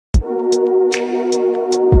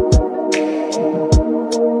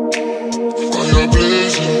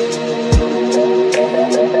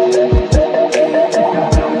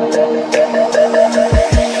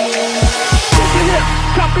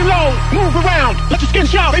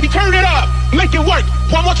y'all, baby, turn it up. Make it work.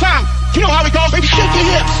 One more time. You know how it goes, baby. Shake your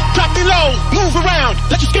hips, drop it low, move around.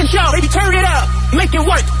 Let your skin show, baby, turn it up. Make it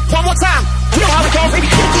work. One more time. You know how it goes, baby.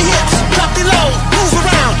 Shake your hips, drop it low, move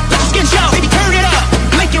around. Let your skin show, baby, turn it up.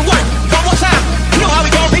 Make it work. One more time. You know how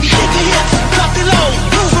it goes, baby. Shake your hips, drop it low,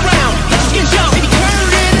 move around. Let your skin show, baby,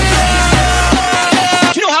 turn it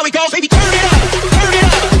up. You know how it goes, baby. Turn it up, turn it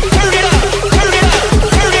up, turn it up, turn it up,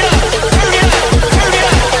 turn it up, turn it up, turn it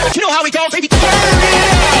up. You know how it goes, baby. Turn it up.